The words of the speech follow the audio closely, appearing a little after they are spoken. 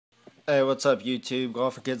Hey, what's up, YouTube?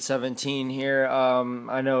 Golfer Kid 17 here.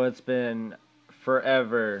 I know it's been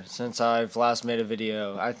forever since I've last made a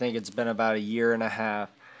video. I think it's been about a year and a half.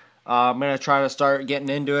 I'm gonna try to start getting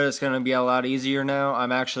into it. It's gonna be a lot easier now.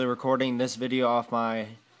 I'm actually recording this video off my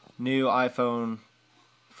new iPhone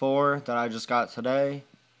 4 that I just got today.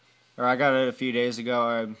 Or I got it a few days ago.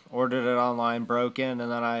 I ordered it online, broken,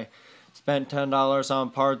 and then I spent $10 on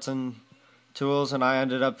parts and tools, and I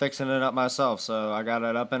ended up fixing it up myself. So I got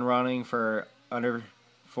it up and running for under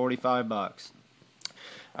 45 bucks.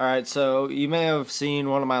 Alright, so you may have seen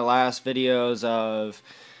one of my last videos of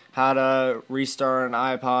how to restart an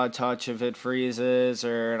iPod Touch if it freezes,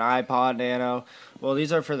 or an iPod Nano. Well,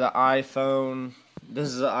 these are for the iPhone. This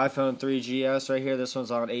is the iPhone 3GS right here. This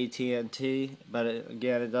one's on AT&T, but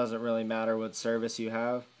again, it doesn't really matter what service you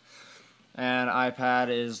have. And iPad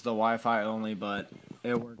is the Wi-Fi only, but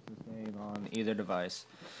it works the same on either device.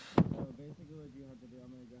 So basically what you have to do, I'm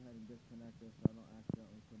going to go ahead and disconnect this so I don't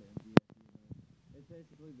accidentally put it in DSU mode. It's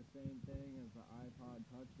basically the same thing as the iPod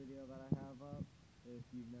Touch video that I have up. If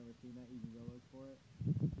you've never seen that, you can go look for it.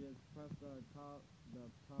 Just press the top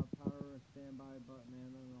power standby button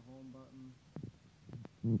and then the home button.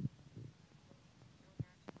 And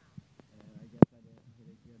I guess I didn't hit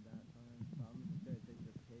it good that time, so I'm just going to take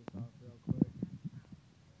this case off real quick.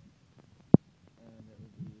 And it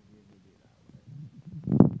would be easier to do that way.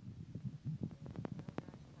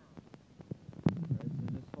 Alright, so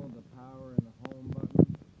just hold the power and the home button.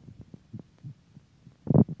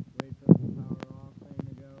 Wait for the power off thing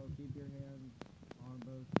to go. Keep your hands on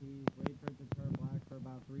both keys. Wait for it to turn black for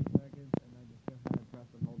about 3 seconds, and then just go ahead and press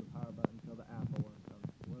and hold the power button until the Apple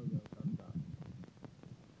logo comes up.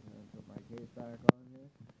 And then put my case back on here.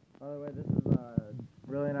 By the way, this is a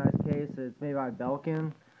really nice case. It's made by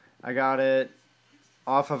Belkin. I got it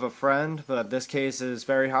off of a friend, but this case is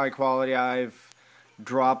very high quality. I've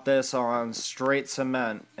dropped this on straight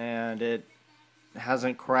cement, and it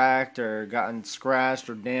hasn't cracked or gotten scratched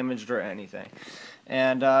or damaged or anything.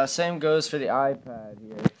 And same goes for the iPad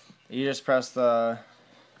here. You just press the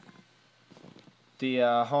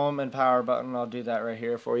home and power button. I'll do that right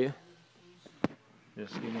here for you.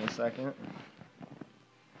 Just give me a second.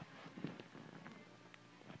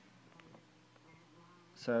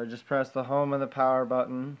 So just press the home and the power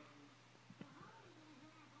button.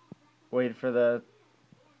 Wait for the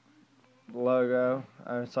logo.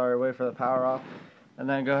 Wait for the power off. And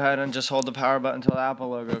then go ahead and just hold the power button until the Apple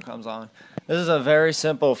logo comes on. This is a very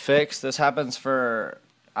simple fix. This happens for,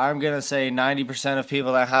 I'm going to say, 90% of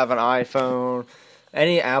people that have an iPhone,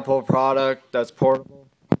 any Apple product that's portable.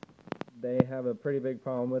 They have a pretty big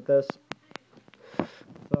problem with this.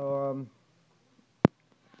 So,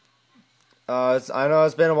 I know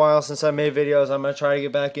it's been a while since I made videos. I'm going to try to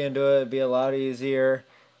get back into it. It'd be a lot easier.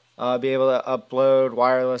 Be able to upload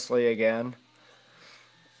wirelessly again.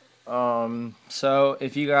 So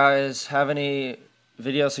if you guys have any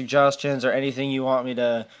video suggestions or anything you want me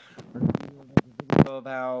to review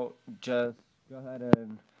about, just go ahead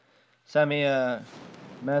and send me a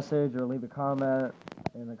message or leave a comment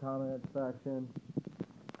in the comment section.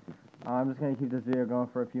 I'm just going to keep this video going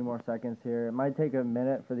for a few more seconds here. It might take a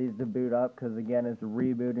minute for these to boot up because, again, it's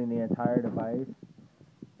rebooting the entire device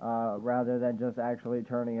rather than just actually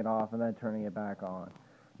turning it off and then turning it back on.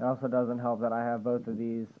 It also doesn't help that I have both of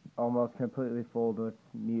these almost completely full with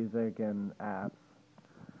music and apps.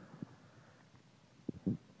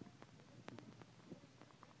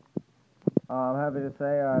 I'm happy to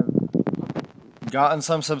say I've gotten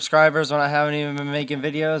some subscribers when I haven't even been making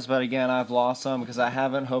videos, but again, I've lost some because I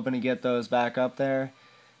haven't, hoping to get those back up there.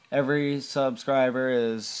 Every subscriber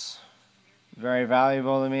is very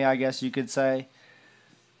valuable to me, I guess you could say.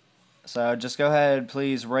 So just go ahead,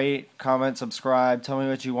 please rate, comment, subscribe, tell me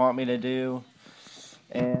what you want me to do.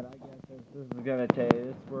 And I guess this is going to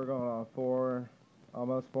take, we're going on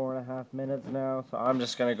almost 4.5 minutes now, so I'm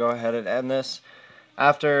just going to go ahead and end this.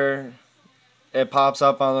 After it pops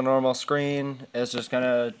up on the normal screen, it's just going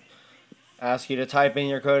to ask you to type in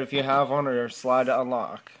your code if you have one, or slide to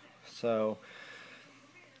unlock. So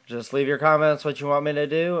just leave your comments what you want me to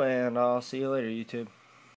do, and I'll see you later, YouTube.